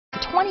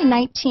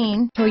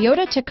2019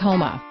 Toyota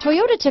Tacoma.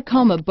 Toyota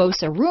Tacoma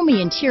boasts a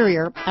roomy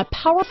interior, a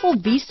powerful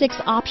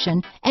V6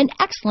 option, and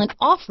excellent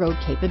off-road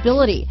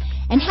capability,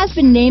 and has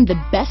been named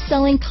the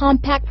best-selling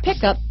compact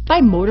pickup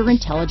by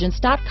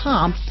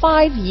MotorIntelligence.com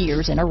 5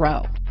 years in a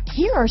row.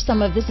 Here are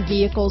some of this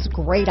vehicle's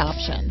great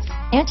options: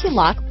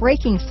 anti-lock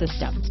braking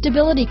system,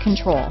 stability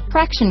control,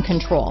 traction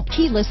control,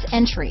 keyless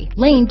entry,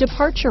 lane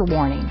departure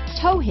warning,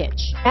 tow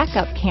hitch,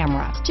 backup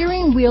camera,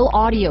 steering wheel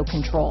audio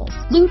controls,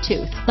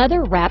 Bluetooth,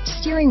 leather-wrapped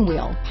steering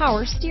wheel,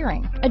 power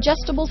steering,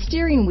 adjustable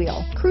steering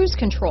wheel, cruise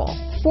control,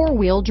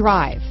 four-wheel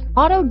drive,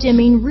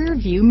 auto-dimming rear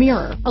view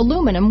mirror,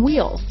 aluminum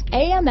wheels,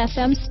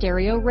 AM/FM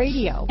stereo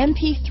radio,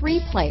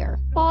 MP3 player,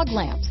 fog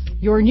lamps.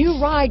 Your new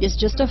ride is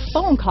just a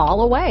phone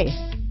call away.